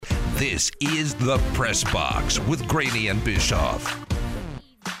This is The Press Box with Graney and Bischoff.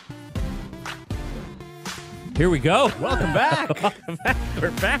 Here we go. Welcome back. Welcome back. We're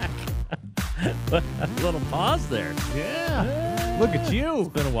back. A little pause there. Yeah. Look at you. It's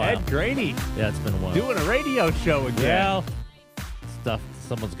been a while. Ed Graney. Yeah, it's been a while. Doing a radio show again. Well,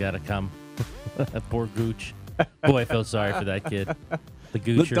 someone's got to come. Poor Gooch. Boy, I feel sorry for that kid. The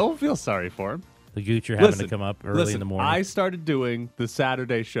Goocher. Don't feel sorry for him. The Goocher having to come up early in the morning. I started doing the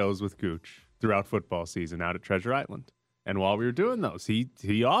Saturday shows with Gooch throughout football season out at Treasure Island. And while we were doing those, he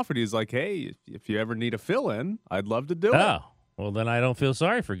offered, he's like, hey, if you ever need a fill-in, I'd love to do it. Oh, well, then I don't feel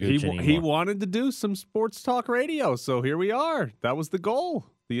sorry for Gooch anymore. He wanted to do some sports talk radio, so here we are. That was the goal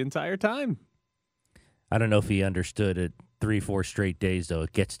the entire time. I don't know if he understood it. 3-4 straight days, though,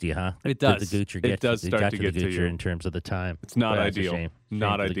 it gets to you, huh? It does. The Goocher It does start to get to you. in terms of the time. It's not Well, that's a ideal. shame.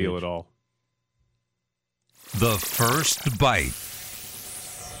 Not Shame for the ideal Gooch. at all. The First Bite.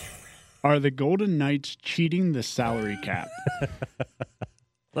 Are the Golden Knights cheating the salary cap?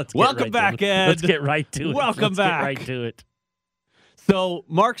 Let's get Welcome right back, to it. Ed. Let's get right to it. Welcome Let's back. Get right to it. So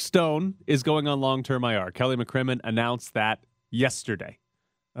Mark Stone is going on long-term IR. Kelly McCrimmon announced that yesterday.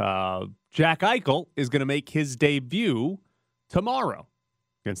 Jack Eichel is going to make his debut tomorrow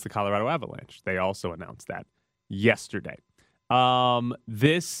against the Colorado Avalanche. They also announced that yesterday.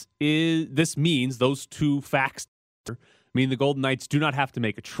 This means those two facts mean the Golden Knights do not have to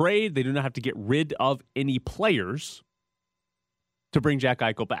make a trade. They do not have to get rid of any players to bring Jack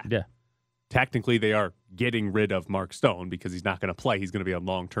Eichel back. Yeah. Technically, they are getting rid of Mark Stone because he's not going to play. He's going to be on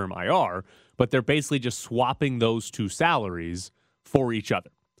long-term IR, but they're basically just swapping those two salaries for each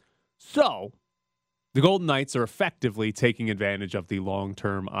other. So the Golden Knights are effectively taking advantage of the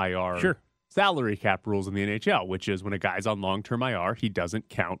long-term IR salary cap rules in the NHL, which is when a guy's on long-term IR, he doesn't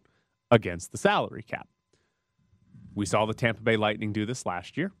count against the salary cap. We saw the Tampa Bay Lightning do this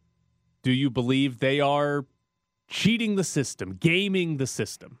last year. Do you believe they are cheating the system, gaming the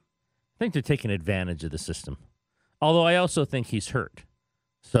system? I think they're taking advantage of the system. Although I also think he's hurt.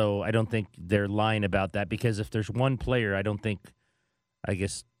 So I don't think they're lying about that because if there's one player I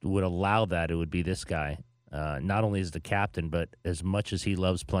guess would allow that, it would be this guy. Not only as the captain, but as much as he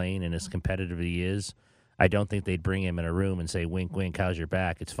loves playing and as competitive he is, I don't think they'd bring him in a room and say, wink, wink, how's your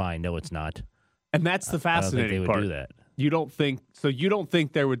back? It's fine. No, it's not. And that's the fascinating part. I don't think they would do that. You don't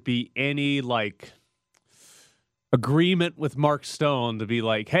think there would be any agreement with Mark Stone to be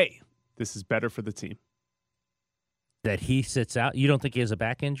like, hey, this is better for the team. That he sits out? You don't think he has a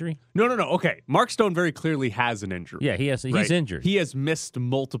back injury? No. Okay. Mark Stone very clearly has an injury. Yeah, he's right? injured. He has missed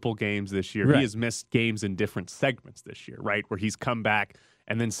multiple games this year. Right. He has missed games in different segments this year, right? Where he's come back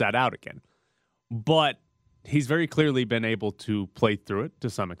and then sat out again. But he's very clearly been able to play through it to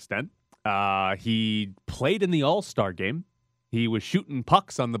some extent. He played in the All-Star game. He was shooting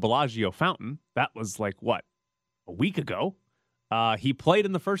pucks on the Bellagio fountain. That was a week ago. He played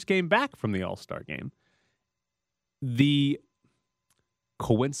in the first game back from the All-Star game. The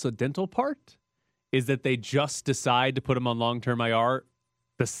coincidental part is that they just decide to put him on long-term IR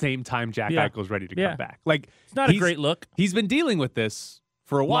the same time Jack Eichel's ready to come back. It's not a great look. He's been dealing with this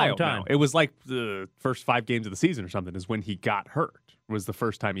for a while time. now. It was like the first 5 games of the season or something is when he got hurt, was the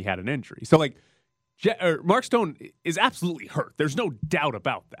first time he had an injury. So, Mark Stone is absolutely hurt. There's no doubt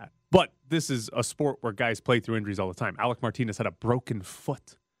about that. But this is a sport where guys play through injuries all the time. Alec Martinez had a broken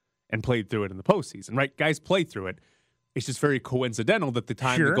foot and played through it in the postseason, right? Guys play through it. It's just very coincidental that the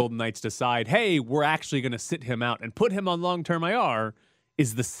time the Golden Knights decide, hey, we're actually going to sit him out and put him on long-term IR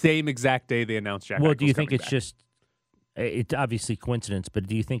is the same exact day they announced Jack Eichel's Well, do you think it's back. it's obviously coincidence, but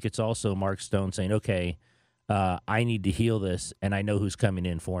do you think it's also Mark Stone saying, okay, I need to heal this, and I know who's coming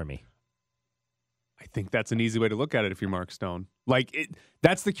in for me? I think that's an easy way to look at it if you're Mark Stone.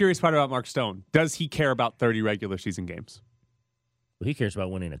 That's the curious part about Mark Stone. Does he care about 30 regular season games? Well, he cares about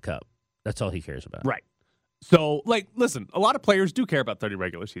winning a cup. That's all he cares about. Right. So, listen, a lot of players do care about 30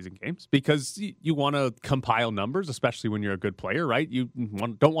 regular season games because you want to compile numbers, especially when you're a good player, right? You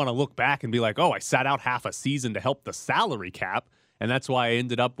don't want to look back and be like, oh, I sat out half a season to help the salary cap, and that's why I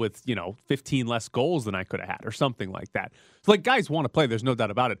ended up with, 15 less goals than I could have had or something like that. So, guys want to play. There's no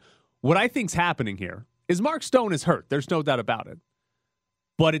doubt about it. What I think's happening here is Mark Stone is hurt. There's no doubt about it.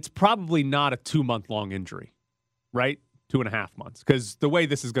 But it's probably not a 2-month-long injury, right? 2.5 months. Because the way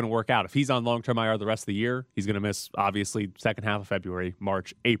this is going to work out, if he's on long-term IR the rest of the year, he's going to miss, obviously, second half of February,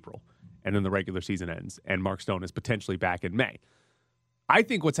 March, April. And then the regular season ends. And Mark Stone is potentially back in May. I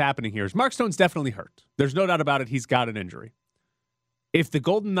think what's happening here is Mark Stone's definitely hurt. There's no doubt about it. He's got an injury. If the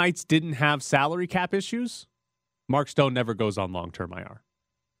Golden Knights didn't have salary cap issues, Mark Stone never goes on long-term IR.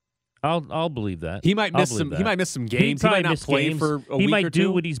 I'll believe that. He might I'll miss believe some. that. He might miss some games. He probably might not miss play games. for a He week might or do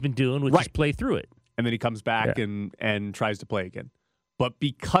two. what he's been doing, which is Right. play through it. And then he comes back and tries to play again. But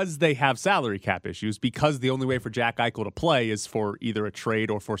because they have salary cap issues, because the only way for Jack Eichel to play is for either a trade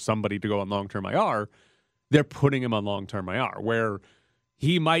or for somebody to go on long-term IR, they're putting him on long-term IR, where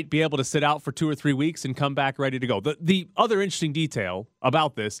he might be able to sit out for 2 or 3 weeks and come back ready to go. The other interesting detail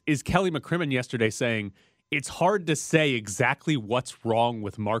about this is Kelly McCrimmon yesterday saying it's hard to say exactly what's wrong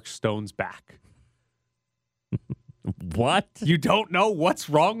with Mark Stone's back. What? You don't know what's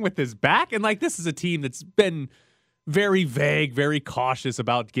wrong with his back? And this is a team that's been very vague, very cautious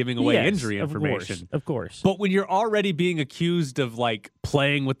about giving away Yes, injury information. Of course. But when you're already being accused of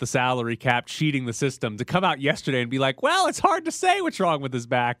playing with the salary cap, cheating the system, to come out yesterday and be like, well, it's hard to say what's wrong with his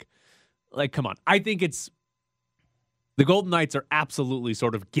back. Come on. I think the Golden Knights are absolutely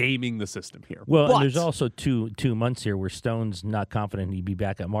sort of gaming the system here. Well, but, and there's also two months here where Stone's not confident he'd be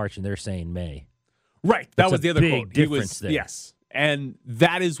back at March, and they're saying May. right. That That's was a the other big quote. difference there. Yes. And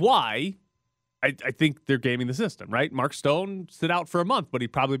that is why I think they're gaming the system, right? Mark Stone sit out for a month, but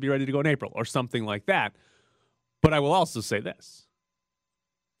he'd probably be ready to go in April or something like that. But I will also say this.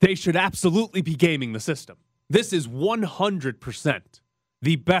 They should absolutely be gaming the system. This is 100%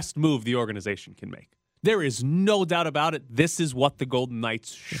 the best move the organization can make. There is no doubt about it. This is what the Golden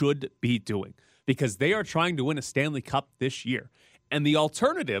Knights should be doing because they are trying to win a Stanley Cup this year. And the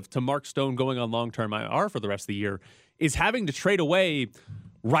alternative to Mark Stone going on long-term IR for the rest of the year is having to trade away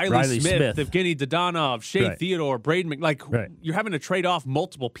Riley Smith, Evgeny Dadonov, Shea Right. Theodore, Braden Right. You're having to trade off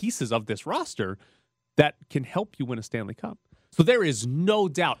multiple pieces of this roster that can help you win a Stanley Cup. So there is no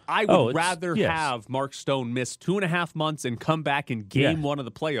doubt. I would rather have Mark Stone miss 2.5 months and come back in game one of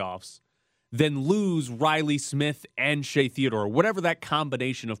the playoffs than lose Riley Smith and Shea Theodore, whatever that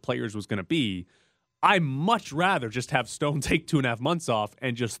combination of players was going to be. I'd much rather just have Stone take 2.5 months off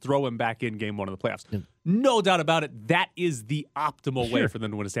and just throw him back in game one of the playoffs. No doubt about it. That is the optimal way for them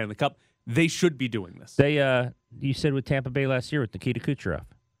to win a Stanley Cup. They should be doing this. They, you said with Tampa Bay last year with Nikita Kucherov.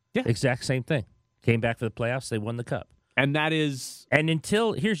 Yeah. Exact same thing. Came back for the playoffs. They won the cup. And that is... And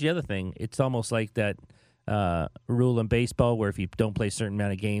here's the other thing. It's almost like that rule in baseball where if you don't play a certain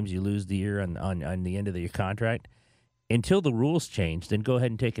amount of games, you lose the year on the end of your contract. Until the rules change, then go ahead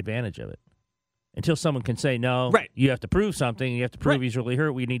and take advantage of it. Until someone can say, no, you have to prove something. You have to prove he's really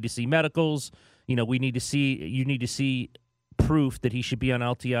hurt. We need to see medicals. You need to see proof that he should be on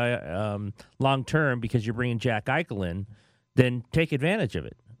LTI long term because you're bringing Jack Eichel in. Then take advantage of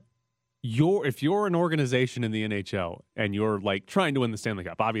it. If you're an organization in the NHL and you're trying to win the Stanley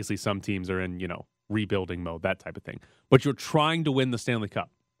Cup, obviously some teams are in, rebuilding mode, that type of thing. But you're trying to win the Stanley Cup.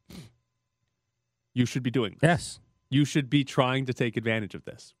 You should be doing this. Yes. You should be trying to take advantage of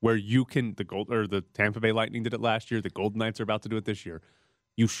this, where you can. The Tampa Bay Lightning did it last year. The Golden Knights are about to do it this year.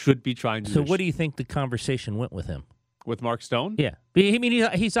 You should be trying to. So, what do you think the conversation went with him? With Mark Stone? Yeah, I mean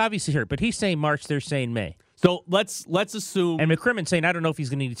he's obviously hurt, but he's saying March. They're saying May. So let's assume. And McCrimmon's saying, I don't know if he's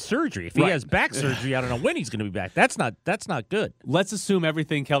going to need surgery. If he has back surgery, I don't know when he's going to be back. That's not good. Let's assume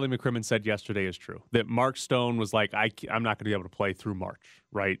everything Kelly McCrimmon said yesterday is true. That Mark Stone was like, I'm not going to be able to play through March,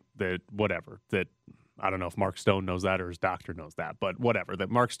 right? That whatever. That I don't know if Mark Stone knows that or his doctor knows that, but whatever. That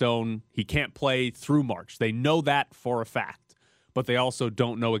Mark Stone, he can't play through March. They know that for a fact, but they also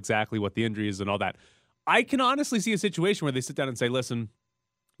don't know exactly what the injury is and all that. I can honestly see a situation where they sit down and say, listen,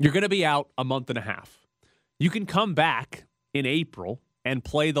 you're going to be out a month and a half. You can come back in April and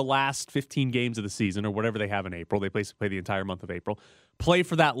play the last 15 games of the season or whatever they have in April. They basically play the entire month of April. Play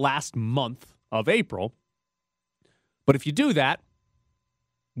for that last month of April. But if you do that,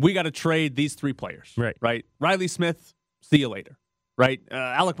 we got to trade these 3 players. Right? Riley Smith, see you later. Right?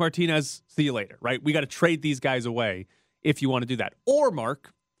 Alec Martinez, see you later. Right? We got to trade these guys away if you want to do that. Or,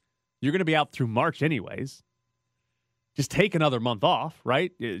 Mark, you're going to be out through March anyways. Just take another month off,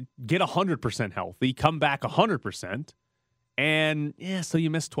 right? Get 100% healthy, come back 100%, and so you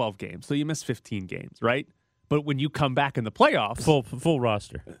miss 12 games, so you miss 15 games, right? But when you come back in the playoffs, full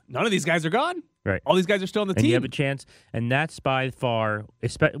roster, none of these guys are gone. Right, all these guys are still on the team. And you have a chance, and that's by far,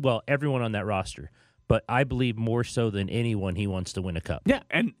 everyone on that roster. But I believe more so than anyone, he wants to win a cup. Yeah,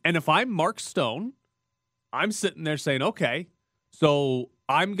 and if I'm Mark Stone, I'm sitting there saying, okay, so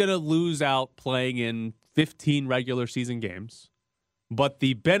I'm going to lose out playing in 15 regular season games, but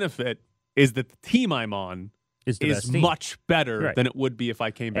the benefit is that the team I'm on is much better than it would be if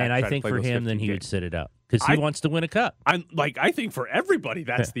I came back. And I think for him, then he would sit it out because he wants to win a cup. I think for everybody,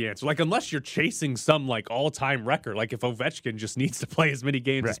 that's the answer. Unless you're chasing some all-time record, if Ovechkin just needs to play as many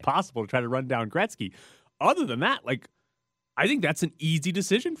games as possible to try to run down Gretzky. Other than that, I think that's an easy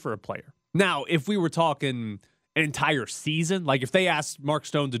decision for a player. Now, if we were talking an entire season, like if they asked Mark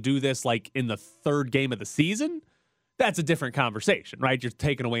Stone to do this like in the third game of the season, that's a different conversation, right? You're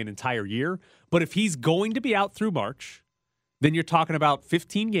taking away an entire year. But if he's going to be out through March, then you're talking about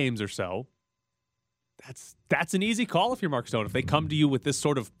 15 games or so. That's an easy call if you're Mark Stone. If they come to you with this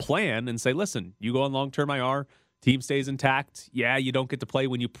sort of plan and say, listen, you go on long-term IR, team stays intact. Yeah, you don't get to play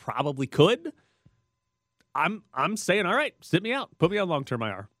when you probably could. I'm saying, all right, sit me out. Put me on long-term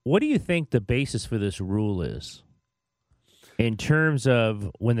IR. What do you think the basis for this rule is in terms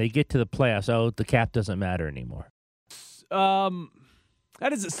of when they get to the playoffs? Oh, the cap doesn't matter anymore. That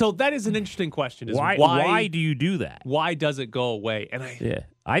is an interesting question. Is why do you do that? Why does it go away? And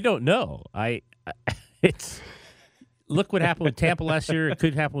I don't know. It's look what happened with Tampa last year. It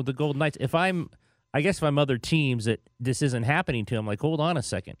could happen with the Golden Knights. If I'm other teams that this isn't happening to, I'm like, hold on a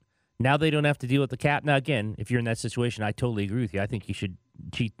second. Now they don't have to deal with the cap. Now again, if you're in that situation, I totally agree with you. I think you should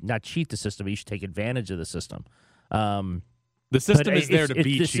not cheat the system, but you should take advantage of the system. The system is there to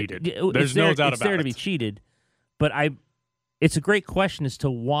be cheated. There's no doubt about it. It's there to be cheated. But it's a great question as to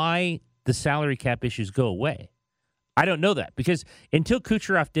why the salary cap issues go away. I don't know that because until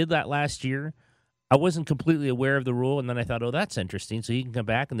Kucherov did that last year, I wasn't completely aware of the rule, and then I thought, oh, that's interesting. So he can come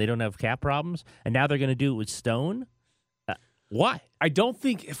back and they don't have cap problems, and now they're going to do it with Stone? Why? I don't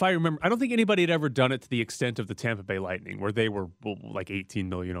think anybody had ever done it to the extent of the Tampa Bay Lightning, where they were like $18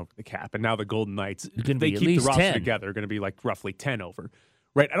 million over the cap, and now the Golden Knights, they keep the roster 10. together, are going to be like roughly 10 over.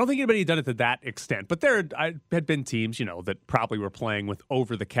 Right. I don't think anybody had done it to that extent, but there had been teams, that probably were playing with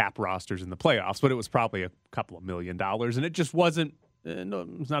over the cap rosters in the playoffs, but it was probably a couple of $1 million, and it just wasn't. No,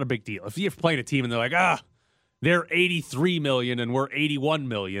 it's not a big deal. If you're playing a team and they're like, they're $83 million and we're $81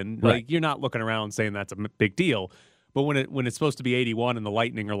 million, right. Like you're not looking around saying that's a big deal. But when it's supposed to be 81 and the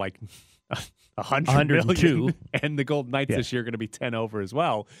Lightning are like 100 million, and the Golden Knights this year are going to be 10 over as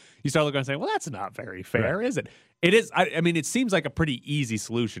well, you start looking and saying, well, that's not very fair, is it? It is. I mean, it seems like a pretty easy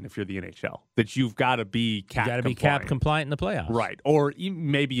solution if you're the NHL, that you've got to be cap compliant. Be cap compliant in the playoffs. Right. Or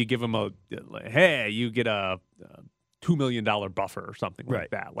maybe you give them you get a $2 million buffer or something like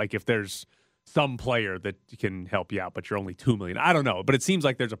that. Like if there's some player that can help you out, but you're only $2 million. I don't know, but it seems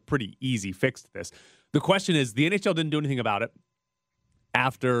like there's a pretty easy fix to this. The question is, the NHL didn't do anything about it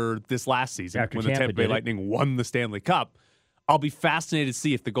after this last season when the Tampa Bay Lightning won the Stanley Cup. I'll be fascinated to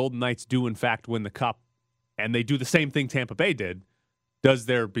see if the Golden Knights do in fact win the Cup and they do the same thing Tampa Bay did. Does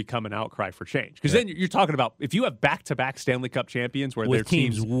there become an outcry for change? Because then you're talking about if you have back-to-back Stanley Cup champions where their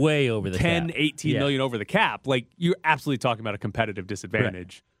teams way over the 10, cap. 18 million over the cap, like you're absolutely talking about a competitive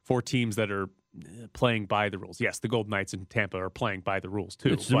disadvantage for teams that are playing by the rules. Yes, the Golden Knights in Tampa are playing by the rules too.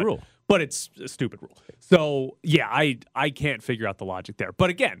 It's the rule. But it's a stupid rule. So, yeah, I can't figure out the logic there.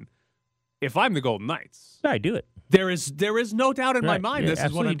 But again, if I'm the Golden Knights, I do it. There is no doubt in my mind this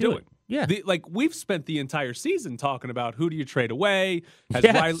is what I'm doing. Yeah. We've spent the entire season talking about who do you trade away?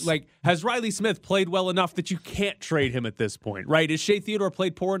 Has Riley Smith played well enough that you can't trade him at this point, right? Is Shea Theodore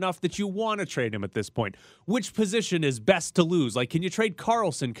played poor enough that you want to trade him at this point? Which position is best to lose? Like, can you trade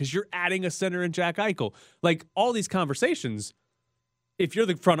Carlson because you're adding a center in Jack Eichel? Like, all these conversations, if you're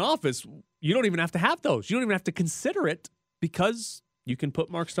the front office, you don't even have to have those. You don't even have to consider it because you can put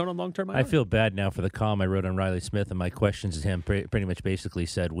Mark Stone on long-term IR. I feel bad now for the column I wrote on Riley Smith, and my questions to him pretty much basically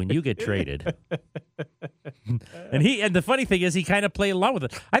said, when you get traded. and the funny thing is he kind of played along with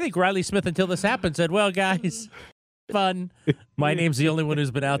it. I think Riley Smith, until this happened, said, well, guys, fun. My name's the only one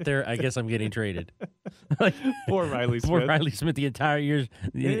who's been out there. I guess I'm getting traded. Poor Riley Smith. Poor Riley Smith the entire year.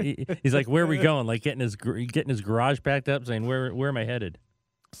 He's like, where are we going? Like getting his garage packed up, saying, where am I headed?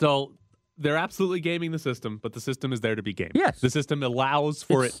 So they're absolutely gaming the system, but the system is there to be gamed. Yes. The system allows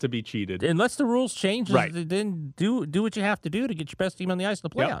for it to be cheated. Unless the rules change, right. Then do what you have to do to get your best team on the ice in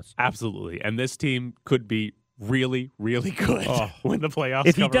the playoffs. Yep, absolutely. And this team could be really, really good when the playoffs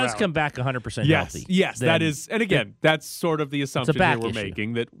if he does around. Come back 100% healthy. Yes, that is. And again, that's sort of the assumption here we're issue.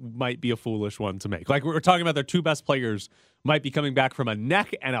 making that might be a foolish one to make. Like we're talking about their two best players might be coming back from a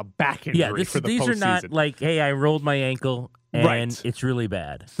neck and a back injury for the these postseason. Are not like, hey, I rolled my ankle and it's really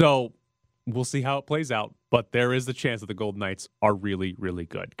bad. So we'll see how it plays out, but there is the chance that the Golden Knights are really, really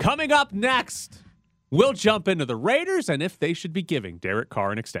good. Coming up next, we'll jump into the Raiders and if they should be giving Derek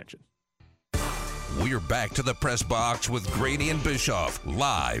Carr an extension. We're back to the press box with Graney and Bischoff,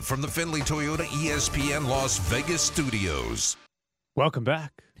 live from the Findlay Toyota ESPN Las Vegas studios. Welcome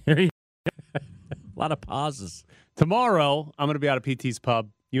back. A lot of pauses. Tomorrow, I'm going to be out at PT's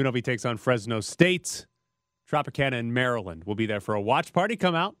Pub. UNLV takes on Fresno State. Tropicana in Maryland. We'll be there for a watch party.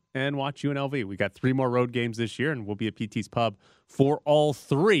 Come out and watch UNLV. We got 3 more road games this year, and we'll be at PT's Pub for all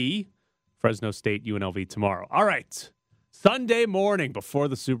 3. Fresno State, UNLV tomorrow. All right. Sunday morning before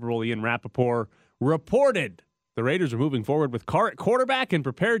the Super Bowl, Ian Rappaport reported The Raiders are moving forward with Carr at quarterback and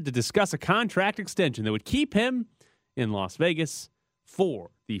prepared to discuss a contract extension that would keep him in Las Vegas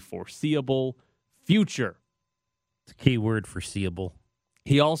for the foreseeable future. It's a key word, foreseeable.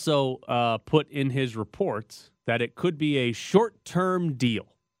 He also put in his report that it could be a short-term deal.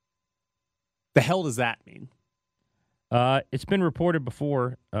 The hell does that mean? It's been reported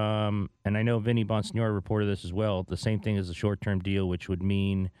before, and I know Vinny Bonsignore reported this as well. The same thing as a short-term deal, which would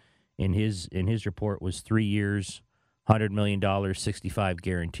mean in his report was 3 years, $100 million, 65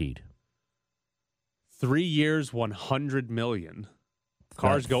 guaranteed. 3 years, $100 million.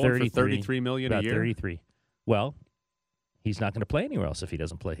 Carr's going for $33 million a year. 33. Well, he's not going to play anywhere else if he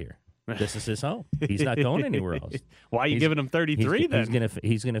doesn't play here. This is his home. He's not going anywhere else. Why are you giving him 33 then?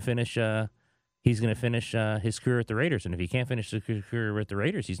 He's going to finish. He's going to finish his career at the Raiders, and if he can't finish his career with the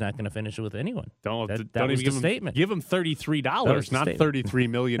Raiders, he's not going to finish it with anyone. Don't was even the give statement. Give him $33, not $33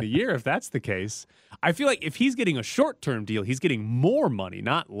 million a year. If that's the case, I feel like if he's getting a short-term deal, he's getting more money,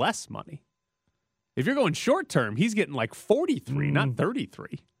 not less money. If you're going short-term, he's getting like 43, not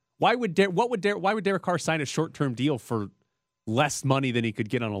 33. Why would Derek Carr sign a short-term deal for less money than he could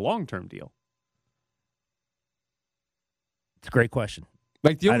get on a long-term deal? It's a great question.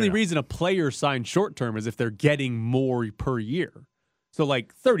 Like, the only reason a player signs short-term is if they're getting more per year. So,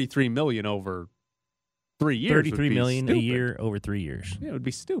 like, $33 million over 3 years $33 million stupid. A year over 3 years. Yeah, it would be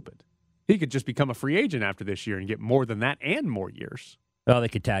stupid. He could just become a free agent after this year and get more than that and more years. Oh, they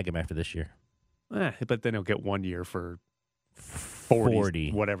could tag him after this year. But then he'll get 1 year for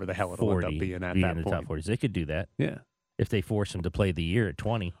 40, whatever the hell it'll end up being at that the point. top 40s. They could do that. Yeah. If they force him to play the year at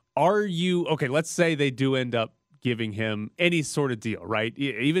 20. Okay, let's say they do end up giving him any sort of deal, right?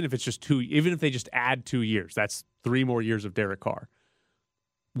 Even if it's just even if they just add 2 years, that's 3 more years of Derek Carr.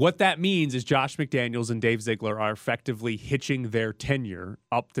 What that means is Josh McDaniels and Dave Ziegler are effectively hitching their tenure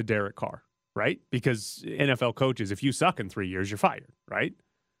up to Derek Carr, right? Because NFL coaches, if you suck in 3 years, you're fired, right?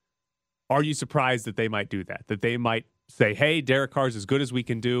 Are you surprised that they might do that? That they might say, hey, Derek Carr's as good as we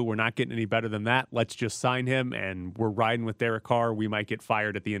can do. We're not getting any better than that. Let's just sign him, and we're riding with Derek Carr. We might get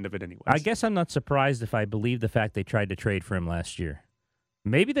fired at the end of it anyways. I guess I'm not surprised if I believe the fact they tried to trade for him last year.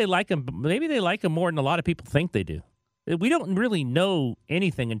 Maybe they like him. Maybe they like him more than a lot of people think they do. We don't really know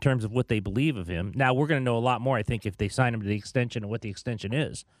anything in terms of what they believe of him. Now, we're going to know a lot more, I think, if they sign him to the extension and what the extension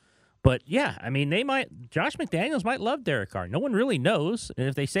is. But, yeah, I mean, Josh McDaniels might love Derek Carr. No one really knows. And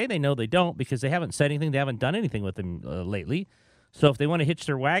if they say they know, they don't because they haven't said anything. They haven't done anything with him lately. So if they want to hitch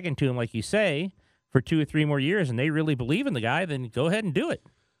their wagon to him, like you say, for 2 or 3 more years and they really believe in the guy, then go ahead and do it.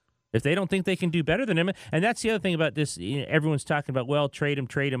 If they don't think they can do better than him. And that's the other thing about this. Everyone's talking about, well, trade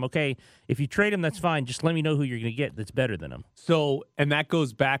him. Okay, if you trade him, that's fine. Just let me know who you're going to get that's better than him. So, and that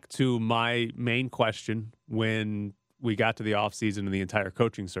goes back to my main question when we got to the offseason and the entire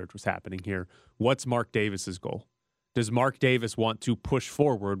coaching search was happening here. What's Mark Davis's goal? Does Mark Davis want to push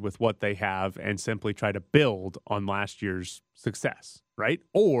forward with what they have and simply try to build on last year's success, right?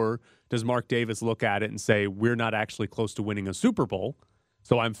 Or does Mark Davis look at it and say, we're not actually close to winning a Super Bowl,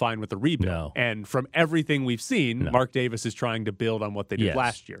 so I'm fine with the rebuild? No. And from everything we've seen, Mark Davis is trying to build on what they did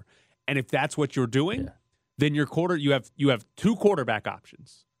last year. And if that's what you're doing, then you have 2 quarterback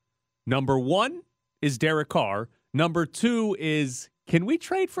options. Number 1 is Derek Carr. Number 2 is, can we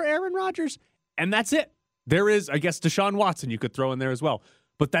trade for Aaron Rodgers? And that's it. There is, I guess, Deshaun Watson you could throw in there as well.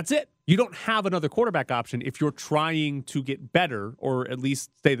 But that's it. You don't have another quarterback option if you're trying to get better or at least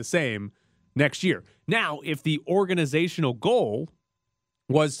stay the same next year. Now, if the organizational goal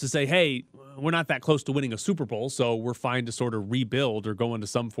was to say, hey, we're not that close to winning a Super Bowl, so we're fine to sort of rebuild or go into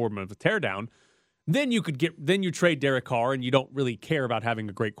some form of a teardown, then you trade Derek Carr and you don't really care about having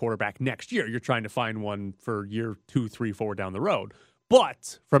a great quarterback next year. You're trying to find one for year 2, 3, 4 down the road.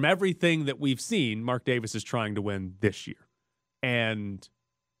 But from everything that we've seen, Mark Davis is trying to win this year. And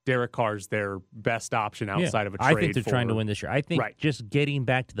Derek Carr's their best option outside of a trade. I think they're trying to win this year. I think just getting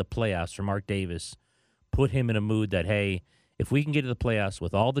back to the playoffs for Mark Davis put him in a mood that, hey, if we can get to the playoffs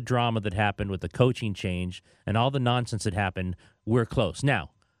with all the drama that happened with the coaching change and all the nonsense that happened, we're close.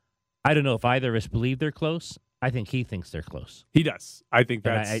 Now, I don't know if either of us believe they're close. I think he thinks they're close. He does. I think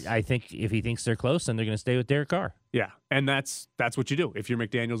that's. I think if he thinks they're close, then they're going to stay with Derek Carr. Yeah, and that's what you do if you're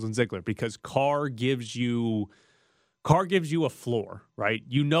McDaniels and Ziegler, because Carr gives you a floor, right?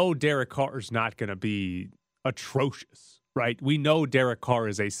 You know Derek Carr is not going to be atrocious, right? We know Derek Carr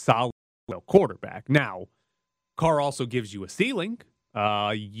is a solid quarterback. Now, Carr also gives you a ceiling.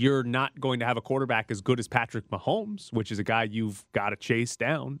 You're not going to have a quarterback as good as Patrick Mahomes, which is a guy you've got to chase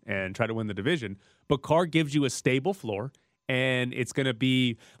down and try to win the division. But Carr gives you a stable floor, and it's going to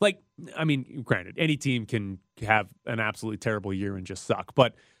be like, I mean, granted, any team can have an absolutely terrible year and just suck.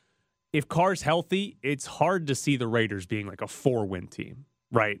 But if Carr's healthy, it's hard to see the Raiders being like a 4-win team,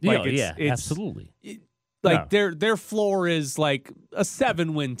 right? Like yeah, it's absolutely. Their floor is like a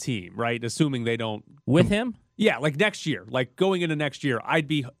 7-win team, right? Assuming they don't With him? Yeah, like next year, like going into next year, I'd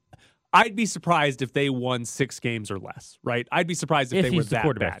be surprised if they won 6 games or less, right? I'd be surprised if they were he's the that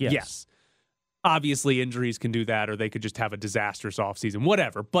quarterback, bad. yes. Obviously, injuries can do that, or they could just have a disastrous offseason,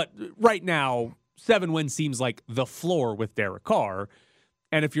 whatever. But right now, 7 wins seems like the floor with Derek Carr.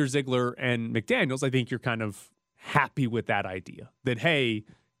 And if you're Ziegler and McDaniels, I think you're kind of happy with that idea that, hey,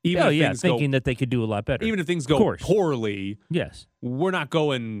 even if things thinking that they could do a lot better. even if things go poorly, yes, we're not a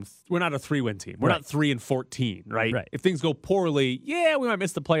 3-win team. We're not 3-14, right? Right. If things go poorly, yeah, we might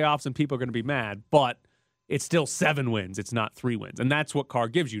miss the playoffs and people are going to be mad, but it's still 7 wins. It's not 3 wins. And that's what Carr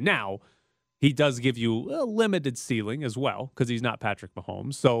gives you. Now, he does give you a limited ceiling as well because he's not Patrick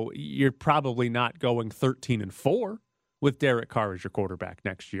Mahomes. So you're probably not going 13-4 with Derek Carr as your quarterback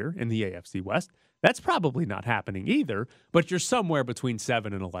next year in the AFC West. That's probably not happening either, but you're somewhere between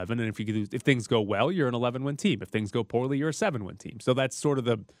 7 and 11. And if things go well, you're an 11-win team. If things go poorly, you're a 7-win team. So that's sort of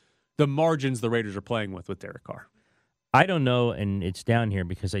the margins the Raiders are playing with Derek Carr. I don't know, and it's down here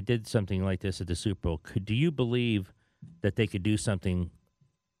because I did something like this at the Super Bowl. Do you believe that they could do something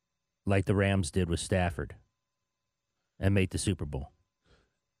like the Rams did with Stafford and make the Super Bowl?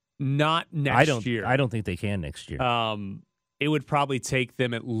 Not next year. I don't think they can next year. It would probably take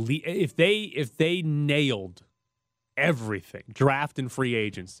them at least if they nailed everything, draft and free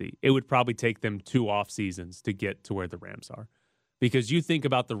agency, it would probably take them 2 off seasons to get to where the Rams are. Because you think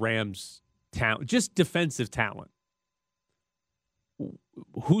about the Rams' talent, just defensive talent.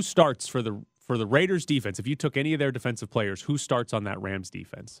 Who starts for the Raiders defense? If you took any of their defensive players, who starts on that Rams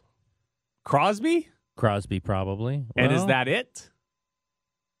defense? Crosby? Crosby probably. And is that it?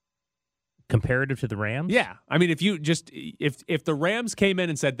 Comparative to the Rams? Yeah. I mean, if the Rams came in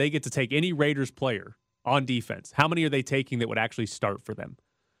and said they get to take any Raiders player on defense, how many are they taking that would actually start for them?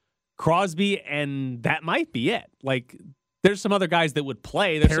 Crosby, and that might be it. Like, there's some other guys that would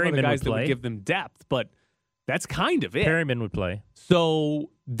play. There's some other guys that would give them depth, but that's kind of it. Perryman would play.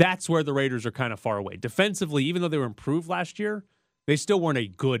 So that's where the Raiders are kind of far away. Defensively, even though they were improved last year, they still weren't a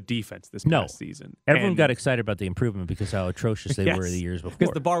good defense this past season. Everyone got excited about the improvement because how atrocious they were the years before.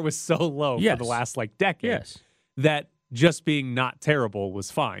 Because the bar was so low for the last decade that just being not terrible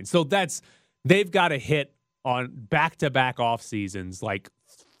was fine. So they've got to hit on back-to-back off seasons, like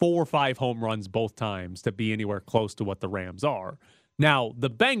 4 or 5 home runs both times to be anywhere close to what the Rams are. Now, the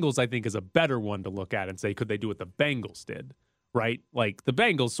Bengals, I think, is a better one to look at and say, could they do what the Bengals did? Right? Like the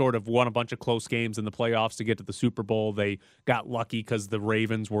Bengals sort of won a bunch of close games in the playoffs to get to the Super Bowl. They got lucky because the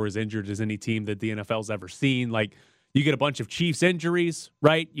Ravens were as injured as any team that the NFL's ever seen. Like you get a bunch of Chiefs injuries,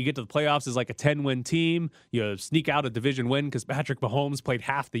 right? You get to the playoffs as like a 10-win team. You sneak out a division win because Patrick Mahomes played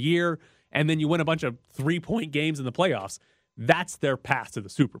half the year. And then you win a bunch of 3-point games in the playoffs. That's their path to the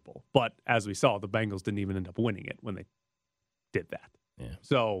Super Bowl. But as we saw, the Bengals didn't even end up winning it when they did that. Yeah.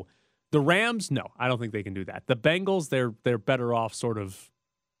 So the Rams, no, I don't think they can do that. The Bengals, they're better off sort of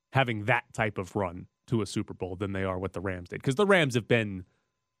having that type of run to a Super Bowl than they are what the Rams did. Because the Rams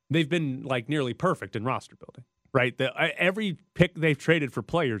they've been like nearly perfect in roster building, right? Every pick they've traded for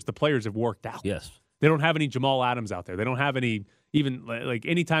players, the players have worked out. Yes. They don't have any Jamal Adams out there. They don't have any, even like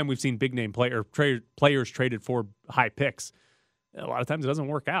anytime we've seen big name players traded for high picks, a lot of times it doesn't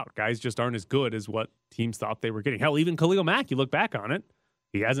work out. Guys just aren't as good as what teams thought they were getting. Hell, even Khalil Mack, you look back on it,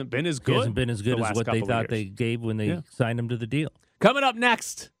 he hasn't been as good. He hasn't been as good as what they thought they gave when they signed him to the deal. Coming up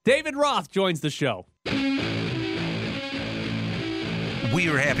next, David Roth joins the show.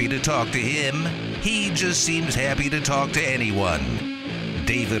 We're happy to talk to him. He just seems happy to talk to anyone.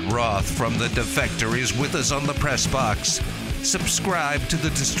 David Roth from The Defector is with us on the Press Box. Subscribe to The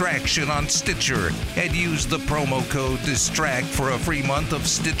Distraction on Stitcher and use the promo code DISTRACT for a free month of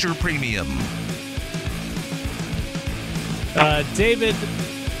Stitcher Premium. David,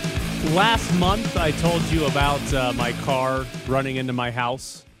 last month I told you about my car running into my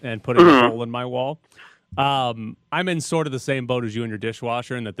house and putting a hole in my wall. I'm in sort of the same boat as you and your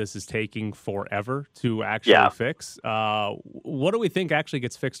dishwasher in that this is taking forever to actually fix. What do we think actually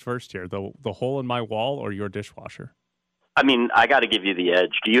gets fixed first here, the hole in my wall or your dishwasher? I mean, I got to give you the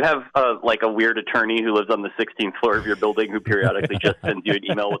edge. Do you have like a weird attorney who lives on the 16th floor of your building who periodically just sends you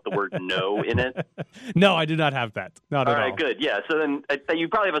an email with the word no in it? No, I do not have that. Not at all. All right, good. Yeah, so then you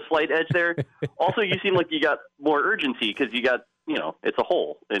probably have a slight edge there. Also, you seem like you got more urgency because you got, it's a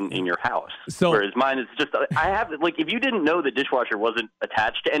hole in your house. So, whereas mine is just, I have, like, if you didn't know the dishwasher wasn't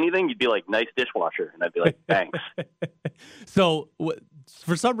attached to anything, you'd be like, nice dishwasher. And I'd be like, thanks. So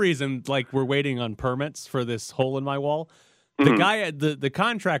for some reason, like, we're waiting on permits for this hole in my wall. The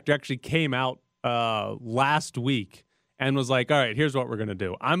contract actually came out last week and was like, all right, here's what we're going to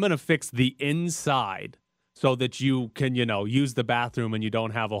do. I'm going to fix the inside so that you can, use the bathroom and you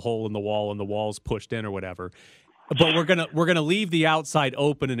don't have a hole in the wall and the wall's pushed in or whatever. But we're gonna leave the outside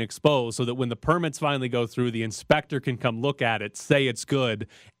open and exposed so that when the permits finally go through, the inspector can come look at it, say it's good,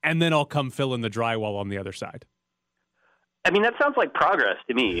 and then I'll come fill in the drywall on the other side. I mean, that sounds like progress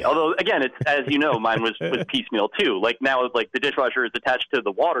to me. Although, again, it's, as you know, mine was piecemeal too. Like now, like the dishwasher is attached to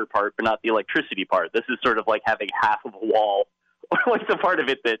the water part, but not the electricity part. This is sort of like having half of a wall, or like the part of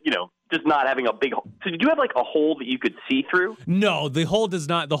it that, just not having a big hole. So did you have like a hole that you could see through? No, the hole does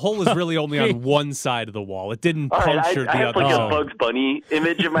not. The hole is really only on one side of the wall. It didn't puncture I the have other like side. a Bugs Bunny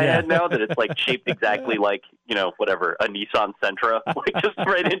image in my head now that it's like shaped exactly like, whatever, a Nissan Sentra, like just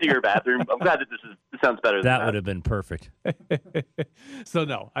right into your bathroom. I'm glad that this sounds better than that. That would have been perfect. So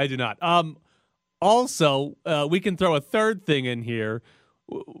no, I do not. Also, we can throw a third thing in here.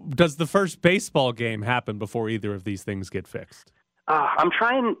 Does the first baseball game happen before either of these things get fixed? I'm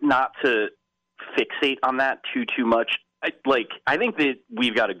trying not to fixate on that too much. I think that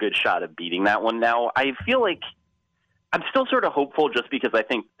we've got a good shot of beating that one now. I feel like I'm still sort of hopeful just because I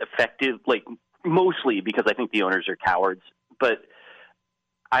think mostly because I think the owners are cowards. But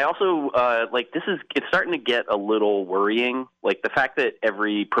I also, it's starting to get a little worrying. Like the fact that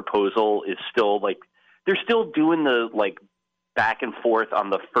every proposal is still they're still doing the back and forth on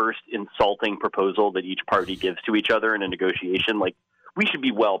the first insulting proposal that each party gives to each other in a negotiation. Like we should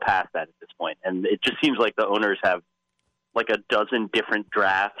be well past that at this point. And it just seems like the owners have like a dozen different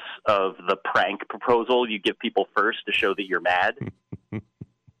drafts of the prank proposal you give people first to show that you're mad.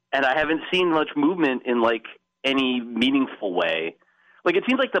 And I haven't seen much movement in any meaningful way. Like it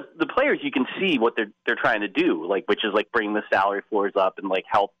seems like the players, you can see what they're trying to do, which is bring the salary floors up and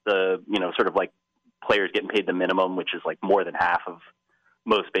help the, sort of players getting paid the minimum, which is more than half of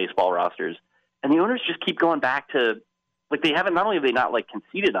most baseball rosters. And the owners just keep going back to they haven't, not only have they not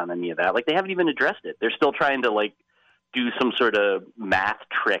conceded on any of that, they haven't even addressed it. They're still trying to do some sort of math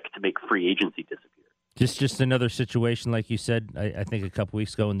trick to make free agency disappear. Just another situation, like you said, I think a couple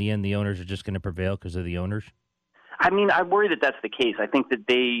weeks ago. In the end, the owners are just going to prevail because of the owners. I mean, I worry that that's the case. I think that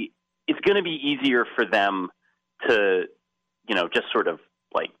it's going to be easier for them to, just sort of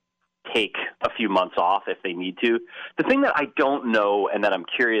take a few months off if they need to. The thing that I don't know and that I'm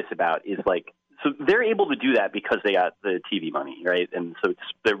curious about is so they're able to do that because they got the TV money, right? And so it's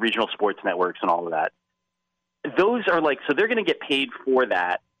the regional sports networks and all of that. Those are so they're going to get paid for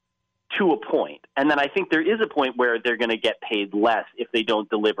that to a point. And then I think there is a point where they're going to get paid less if they don't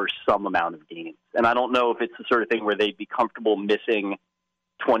deliver some amount of games. And I don't know if it's the sort of thing where they'd be comfortable missing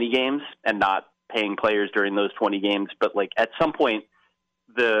 20 games and not paying players during those 20 games. But at some point,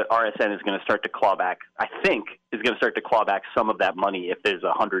 the RSN is going to start to claw back, I think, is going to start to claw back some of that money if there's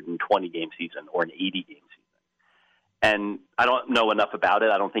a 120-game season or an 80-game season. And I don't know enough about it.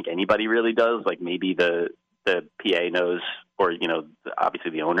 I don't think anybody really does. Maybe the PA knows or,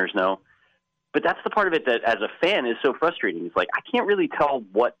 obviously the owners know. But that's the part of it that, as a fan, is so frustrating. It's I can't really tell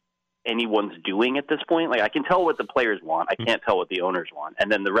what anyone's doing at this point. I can tell what the players want. I can't tell what the owners want. And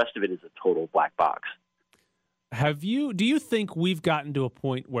then the rest of it is a total black box. Do you think we've gotten to a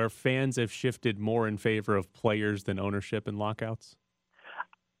point where fans have shifted more in favor of players than ownership in lockouts?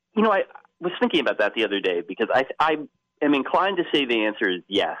 I was thinking about that the other day because I am inclined to say the answer is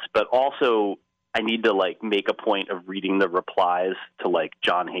yes, but also I need to make a point of reading the replies to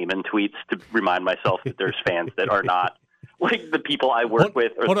John Heyman tweets to remind myself that there's fans that are not the people I work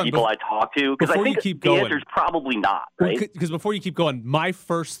with or the people I talk to. Because I think the answer is probably not, right? Because before you keep going, my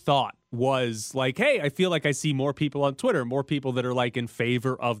first thought was hey, I feel like I see more people on Twitter, more people that are in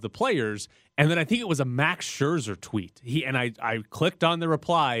favor of the players. And then I think it was a Max Scherzer tweet. I clicked on the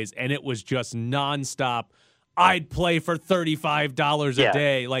replies and it was just nonstop. I'd play for $35 a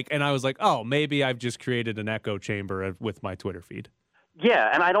day. And I was oh, maybe I've just created an echo chamber with my Twitter feed. Yeah.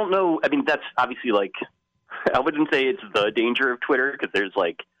 And I don't know. I mean, that's obviously I wouldn't say it's the danger of Twitter because there's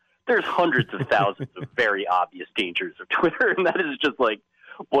hundreds of thousands of very obvious dangers of Twitter. And that is just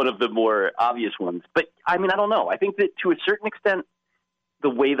one of the more obvious ones. But I mean, I don't know. I think that to a certain extent, the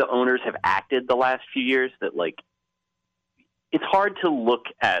way the owners have acted the last few years, that it's hard to look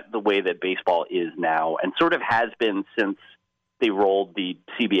at the way that baseball is now and sort of has been since they rolled the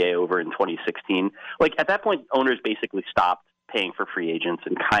CBA over in 2016. At that point, owners basically stopped paying for free agents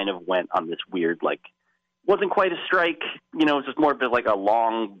and kind of went on this weird, wasn't quite a strike, it was just more of a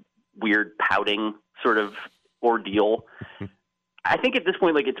long, weird pouting sort of ordeal. I think at this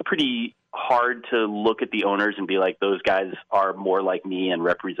point, it's pretty hard to look at the owners and be those guys are more like me and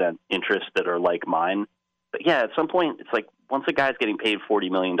represent interests that are like mine. But yeah, at some point, it's once a guy's getting paid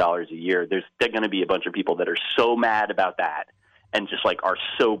 $40 million a year, there's going to be a bunch of people that are so mad about that and just like are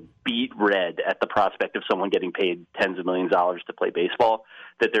so beat red at the prospect of someone getting paid tens of millions of dollars to play baseball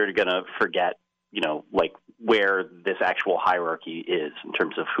that they're going to forget, like where this actual hierarchy is in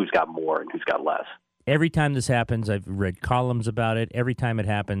terms of who's got more and who's got less. Every time this happens, I've read columns about it. Every time it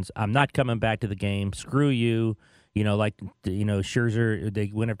happens, I'm not coming back to the game. Screw you. Scherzer,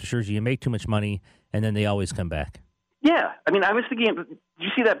 they went after Scherzer. You make too much money, and then they always come back. Yeah. I mean, I was thinking, did you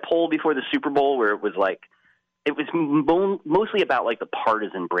see that poll before the Super Bowl where it was like, it was mostly about like the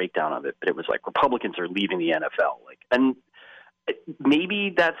partisan breakdown of it, but it was like Republicans are leaving the NFL. And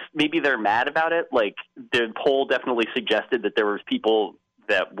maybe they're mad about it. Like the poll definitely suggested that there was people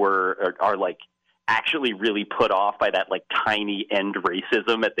that are like actually really put off by that like tiny end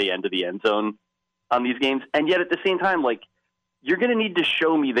racism at the end of the end zone on these games. And yet at the same time, like you're going to need to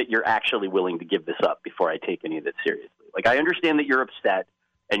show me that you're actually willing to give this up before I take any of this seriously. Like I understand that you're upset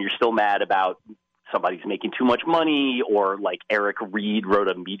and you're still mad about somebody's making too much money, or like Eric Reed wrote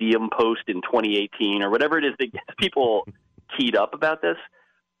a Medium post in 2018 or whatever it is that gets people keyed up about this.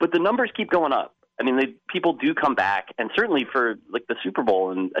 But the numbers keep going up. I mean, people do come back, and certainly for like the Super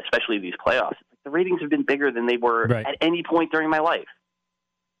Bowl and especially these playoffs, the ratings have been bigger than they were at any point during my life.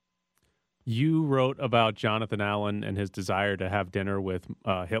 You wrote about Jonathan Allen and his desire to have dinner with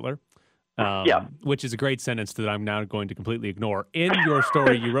Hitler. Which is a great sentence that I'm now going to completely ignore. In your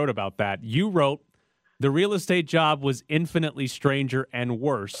story, you wrote about that. You wrote, the real estate job was infinitely stranger and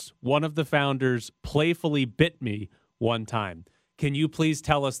worse. One of the founders playfully bit me one time. Can you please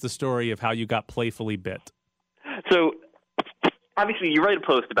tell us the story of how you got playfully bit? So, obviously, you write a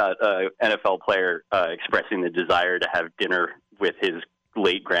post about an NFL player expressing the desire to have dinner with his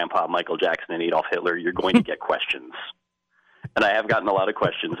late grandpa, Michael Jackson, and Adolf Hitler. You're going to get questions. And I have gotten a lot of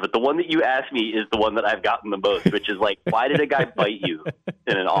questions, but the one that you asked me is the one that I've gotten the most, which is like, why did a guy bite you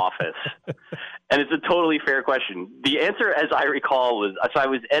in an office? And it's a totally fair question. The answer, as I recall, was, so I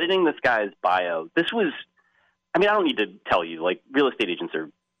was editing this guy's bio. This was, I mean, I don't need to tell you, like, real estate agents are,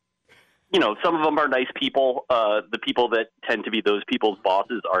 some of them are nice people. The people that tend to be those people's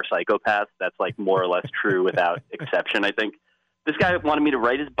bosses are psychopaths. That's like more or less true without exception, I think. This guy wanted me to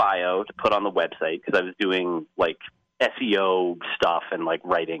write his bio to put on the website because I was doing like SEO stuff and like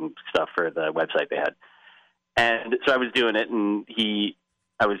writing stuff for the website they had. And so I was doing it, and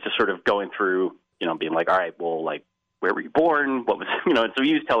I was just sort of going through, being like, all right, well, like, where were you born? What was, and so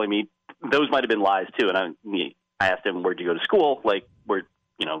he was telling me those might've been lies too. And I asked him, where'd you go to school? Like, where,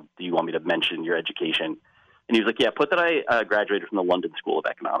 do you want me to mention your education? And he was like, yeah, put that I graduated from the London School of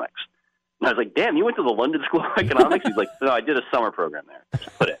Economics. And I was like, damn, you went to the London School of Economics? He's like, no, I did a summer program there.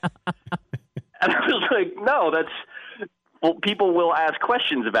 Just put it. And I was like, no, well, people will ask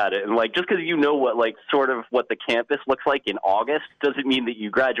questions about it. And like, just because you know what the campus looks like in August doesn't mean that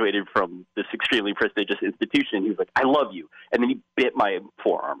you graduated from this extremely prestigious institution. He was like, I love you. And then he bit my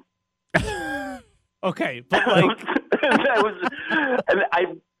forearm. Okay. But like, and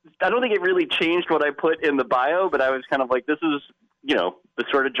I don't think it really changed what I put in the bio, but I was kind of like, this is, the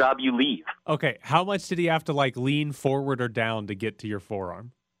sort of job you leave. Okay. How much did he have to like lean forward or down to get to your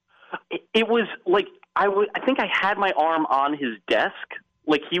forearm? It was like, I think I had my arm on his desk.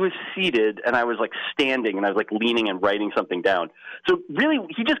 Like he was seated and I was like standing and I was like leaning and writing something down. So really,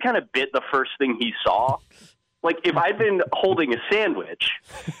 he just kind of bit the first thing he saw. Like if I'd been holding a sandwich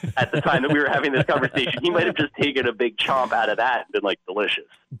at the time that we were having this conversation, he might have just taken a big chomp out of that and been like, delicious.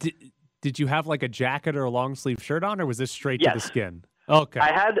 Did you have like a jacket or a long sleeve shirt on, or was this straight Yes. to the skin? Okay.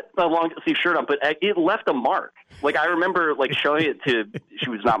 I had a long sleeve shirt on, but it left a mark. Like I remember like showing it to, she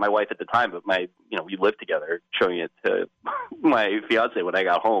was not my wife at the time, but we lived together, showing it to my fiance when I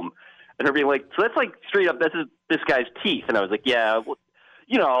got home, and her being like, so that's like straight up, this is this guy's teeth. And I was like, yeah, well,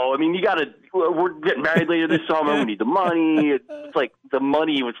 we're getting married later this summer. We need the money. It's like the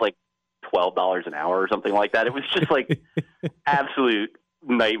money was like $12 an hour or something like that. It was just like absolute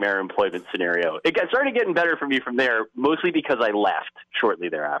nightmare employment scenario. It started getting better for me from there, mostly because I left shortly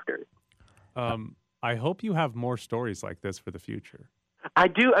thereafter. I hope you have more stories like this for the future. I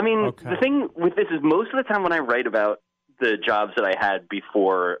do. I mean, Okay. The thing with this is most of the time when I write about the jobs that I had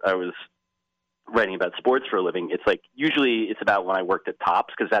before I was writing about sports for a living, it's like usually it's about when I worked at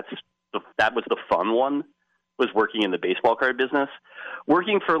Topps, because that was the fun one, was working in the baseball card business.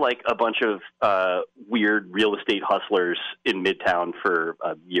 Working for like a bunch of weird real estate hustlers in Midtown for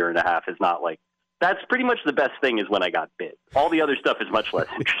a year and a half is not like, that's pretty much the best thing is when I got bit. All the other stuff is much less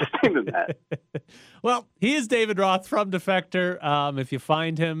interesting than that. Well, he is David Roth from Defector. If you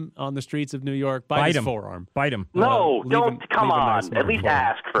find him on the streets of New York, bite his him. forearm. Bite him. No, leave don't. him- Come leave a nice on. mark At least for him.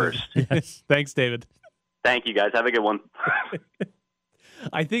 ask first. Yes. Thanks, David. Thank you, guys. Have a good one.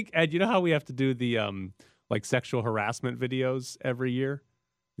 I think, Ed, you know how we have to do the like sexual harassment videos every year?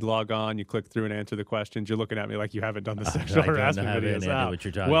 You log on, you click through and answer the questions. You're looking at me like you haven't done the sexual harassment videos. What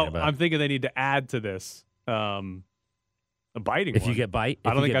you're talking Well, about. I'm thinking they need to add to this a biting If one. you get bite,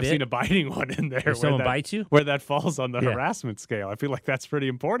 I don't think I've seen a biting one in there. If someone bites you? Where that falls on the Yeah. harassment scale. I feel like that's pretty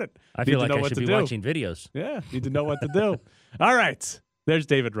important. I Need feel to like know I what should to be do. watching videos. Yeah, need to know what to do. All right. There's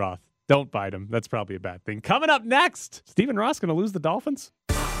David Roth. Don't bite him. That's probably a bad thing. Coming up next, Stephen Ross going to lose the Dolphins?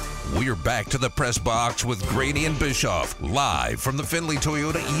 We're back to the press box with Grady and Bischoff, live from the Findlay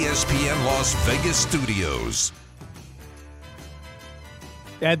Toyota ESPN Las Vegas studios.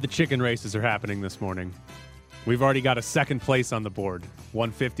 Ed, the chicken races are happening this morning. We've already got a second place on the board,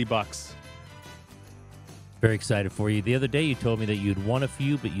 $150. Very excited for you. The other day you told me that you'd won a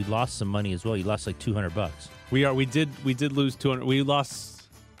few, but you lost some money as well. You lost like $200. We did lose 200. We lost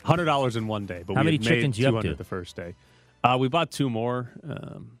 $100 in one day, but How we many had made chickens you up 200 to? the first day. We bought 2 more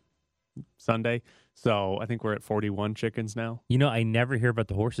Sunday, so I think we're at 41 chickens now. You know, I never hear about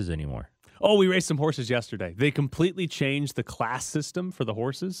the horses anymore. Oh, we raced some horses yesterday. They completely changed the class system for the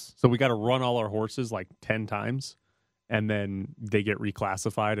horses. So we got to run all our horses like 10 times, and then they get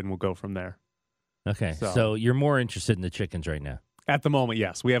reclassified, and we'll go from there. Okay, So- so you're more interested in the chickens right now. At the moment,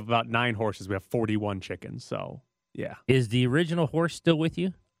 yes. We have about 9 horses. We have 41 chickens. So, yeah. Is the original horse still with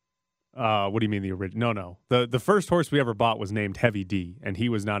you? What do you mean the original? No. The first horse we ever bought was named Heavy D, and he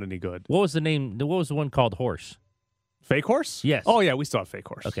was not any good. What was the name? What was the one called Horse? Fake Horse? Yes. Oh, yeah, we still have Fake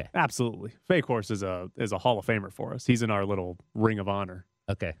Horse. Okay. Absolutely. Fake Horse is a Hall of Famer for us. He's in our little Ring of Honor.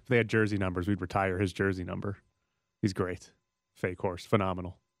 Okay. If they had jersey numbers, we'd retire his jersey number. He's great. Fake Horse.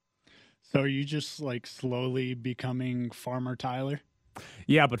 Phenomenal. So are you just like slowly becoming Farmer Tyler?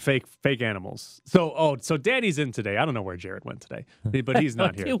 Yeah, but fake animals. So Danny's in today. I don't know where Jared went today, but he's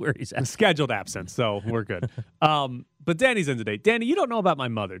not I here. where he's at. Scheduled absence, so we're good. But Danny's in today. Danny, you don't know about my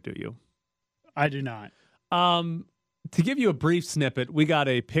mother, do you? I do not. To give you a brief snippet, we got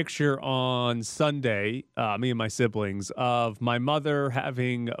a picture on Sunday, me and my siblings, of my mother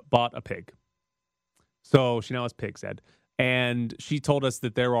having bought a pig. So she now has pigs, Ed. And she told us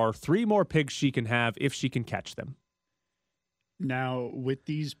that there are 3 more pigs she can have if she can catch them. Now, with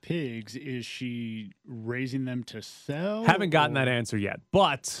these pigs, is she raising them to sell? Haven't gotten or- that answer yet,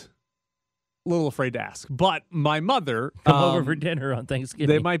 but a little afraid to ask. But my mother... Come over for dinner on Thanksgiving.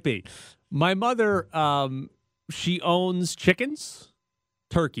 They might be. My mother, she owns chickens,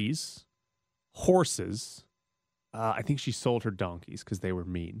 turkeys, horses. I think she sold her donkeys because they were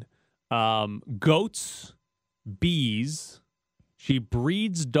mean. Goats, bees. She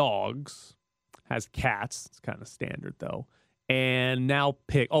breeds dogs, has cats. It's kind of standard, though. And now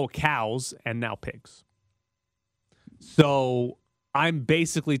cows, and now pigs. So I'm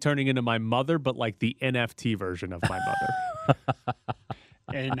basically turning into my mother, but like the NFT version of my mother.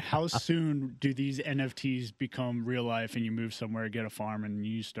 And how soon do these NFTs become real life and you move somewhere, get a farm, and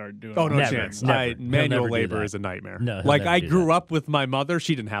you start doing Oh, no Never, chance. never. He'll Manual never do labor that. is a nightmare. No, he'll like never I do grew that. up with my mother.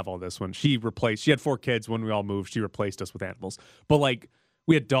 She didn't have all this one. She had 4 kids when we all moved. She replaced us with animals. But like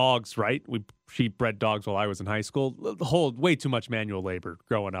we had dogs, right? She bred dogs while I was in high school. The whole way too much manual labor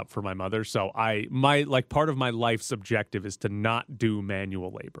growing up for my mother. So part of my life's objective is to not do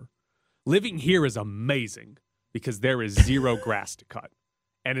manual labor. Living here is amazing because there is 0 grass to cut.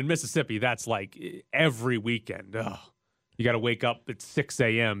 And in Mississippi, that's like every weekend. Ugh. You got to wake up at 6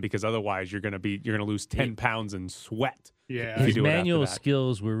 a.m. because otherwise you're going to lose 10 pounds in sweat. Yeah. If you His do it after manual that.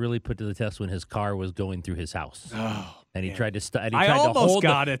 skills were really put to the test when his car was going through his house. Oh, And he man. tried to I almost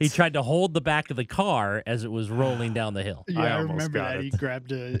got it. He tried to hold the back of the car as it was rolling down the hill. Yeah, I I almost remember got that. it. He grabbed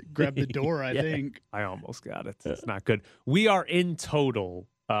the door, I Yeah. think. I almost got it. It's not good. We are in total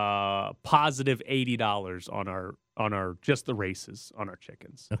positive $80 on our just the races on our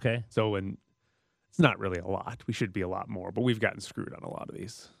chickens. Okay. So it's not really a lot. We should be a lot more, but we've gotten screwed on a lot of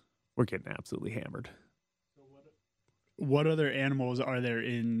these. We're getting absolutely hammered. What other animals are there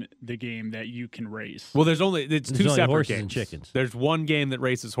in the game that you can race? Well, it's 2 only separate horses games. and chickens. There's one game that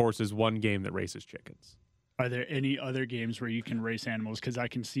races horses, one game that races chickens. Are there any other games where you can race animals? Because I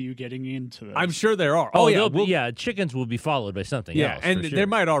can see you getting into those. I'm sure there are. Oh, yeah, chickens will be followed by something yeah, else. and for sure. there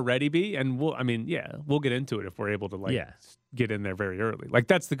might already be, and we'll get into it if we're able to Yeah. get in there very early. Like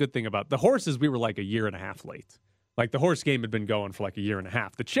that's the good thing about the horses. We were like a year and a half late. Like the horse game had been going for like a year and a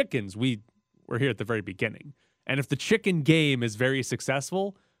half. The chickens, we were here at the very beginning. And if the chicken game is very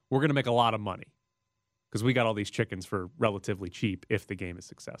successful, we're gonna make a lot of money because we got all these chickens for relatively cheap if the game is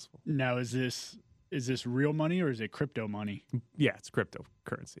successful. Now, is this real money or is it crypto money? Yeah, it's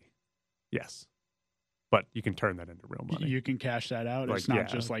cryptocurrency. Yes. but you can turn that into real money. You can cash that out. Like, It's not yeah,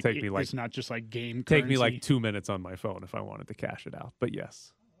 just like take me like- it's not just like game. Take me currency. like 2 minutes on my phone if I wanted to cash it out. But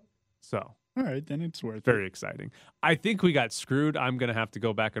yes, so All right, then it's worth it. very exciting. I think we got screwed. I'm going to have to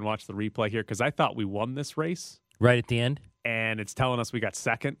go back and watch the replay here because I thought we won this race, Right at the end? and it's telling us we got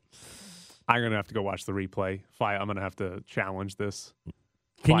second. I'm going to have to go watch the replay. I'm going to have to challenge this.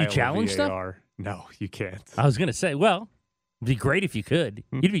 Can you File a challenge stuff? VAR. No, you can't. I was going to say, well, it'd be great if you could.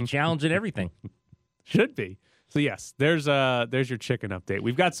 You'd be challenging everything. Should be. So yes, there's your chicken update.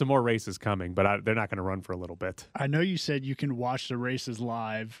 We've got some more races coming, but they're not going to run for a little bit. I know you said you can watch the races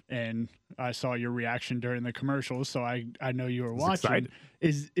live, and I saw your reaction during the commercials, so I know you were watching. excited.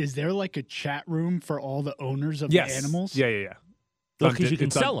 Is there like a chat room for all the owners of Yes. the animals? Yeah. Because you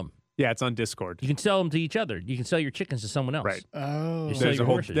can sell them. Yeah, it's on Discord. You can sell them to each other. You can sell your chickens to someone else. Right. Oh, You sell There's your a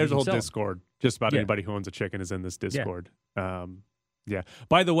whole horses. there's You a can whole sell 'em. Discord. Just about Yeah. anybody who owns a chicken is in this Discord. Yeah.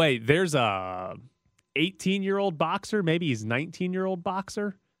 By the way, there's a 18-year-old boxer, maybe he's 19-year-old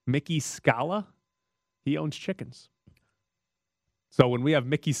boxer, Mickey Scala. He owns chickens. So when we have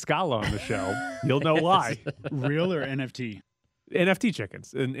Mickey Scala on the show, you'll know why. real or NFT? NFT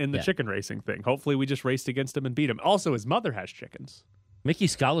chickens in the Yeah. chicken racing thing. Hopefully we just raced against him and beat him. Also, his mother has chickens. Mickey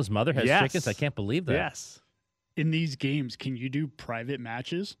Scala's mother has Yes. chickens. I can't believe that. Yes. In these games, can you do private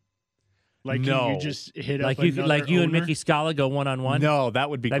matches? Like No. can you just hit Like up you, another like you and owner? Mickey Scala go one on one. No, that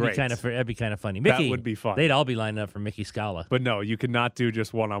would be that'd great. be kind of funny. That Mickey would be fun. They'd all be lining up for Mickey Scala. But no, you could not do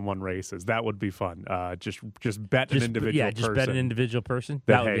just one-on-one races. That would be fun. Just bet an individual just person. bet an individual person.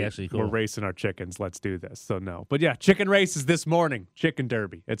 That would be hey, actually We're cool. racing our chickens. Let's do this. So no. But yeah, chicken races this morning. Chicken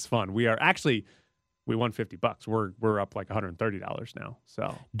derby. It's fun. We won $50. We're up like $130 now.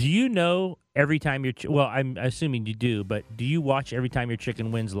 So Do you know every time your well, I'm assuming you do, but do you watch every time your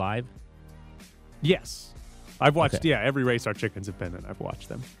chicken wins live? yes, I've watched. Okay. Yeah, every race our chickens have been in, I've watched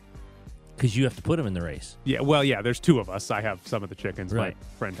them. Because you have to put them in the race. Yeah, well, yeah. There's two of us. I have some of the chickens. Right. My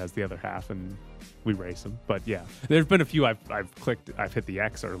friend has the other half, and we race them. But yeah, there's been a few I've hit the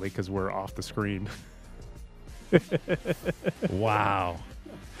X early because we're off the screen Wow.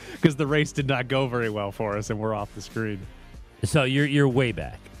 because the race did not go very well for us, and we're off the screen. So you're way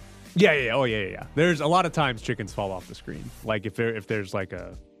back. Yeah. Oh, yeah. There's a lot of times chickens fall off the screen. Like if there's like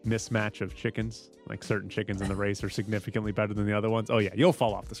a mismatch of chickens, like certain chickens in the race are significantly better than the other ones. Oh yeah, you'll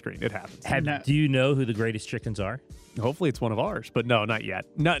fall off the screen. It happens. Do you know who the greatest chickens are? Hopefully it's one of ours, but no, not yet.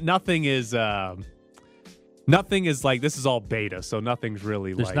 Nothing is like this is all beta, so nothing's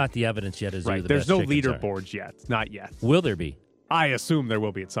really There's like not the evidence yet as to who right. the There's best no chickens are. leaderboards yet, not yet. Will there be? I assume there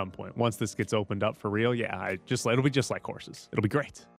will be at some point once this gets opened up for real. Yeah, it'll be just like horses. It'll be great.